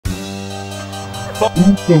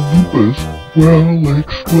Oompa Loompas, well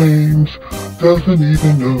exclaims, doesn't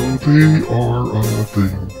even know they are a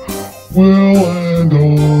thing. Well and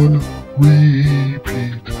on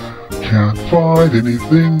repeat, can't find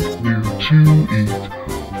anything new to eat.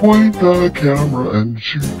 Point the camera and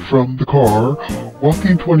shoot from the car.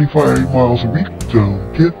 Walking 25 miles a week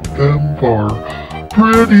don't get them far.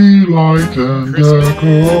 Pretty lights and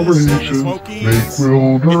decorations make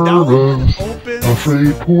Will nervous.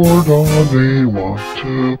 Afraid poor Dawn may want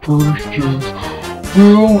to purchase.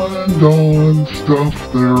 Will and Dawn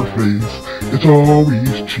stuff their face. It's always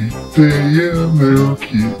cheat day in their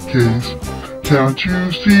case. Can't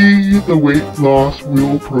you see the weight loss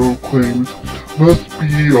Will proclaims must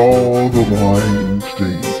be all the wine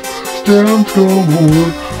stains? Stands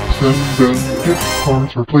galore, send them gift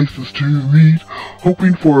cards or places to eat,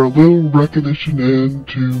 hoping for a little recognition and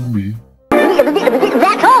to meet.